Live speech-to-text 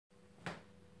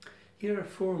Here are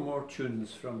four more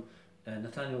tunes from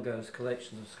Nathaniel Gow's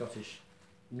collections of Scottish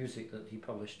music that he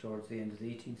published towards the end of the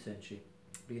 18th century,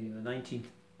 beginning of the 19th.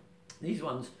 These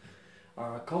ones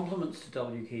are compliments to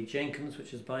W.K. Jenkins,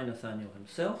 which is by Nathaniel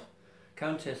himself,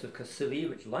 Countess of Cassilli,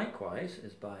 which likewise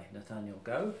is by Nathaniel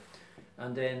Gow,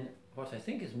 and then what I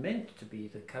think is meant to be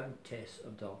the Countess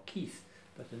of Dalkeith,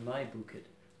 but in my book it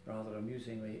rather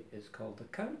amusingly is called the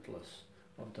Countess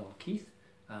of Dalkeith,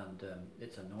 and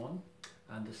it's a non,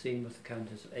 and the same with the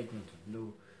Countess of Eglinton.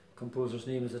 No composer's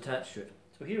name is attached to it.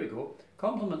 So here we go.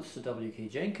 Compliments to W.K.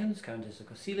 Jenkins, Countess of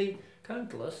Cassilli,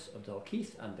 Countess of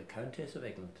Dalkeith, and the Countess of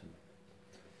Eglinton.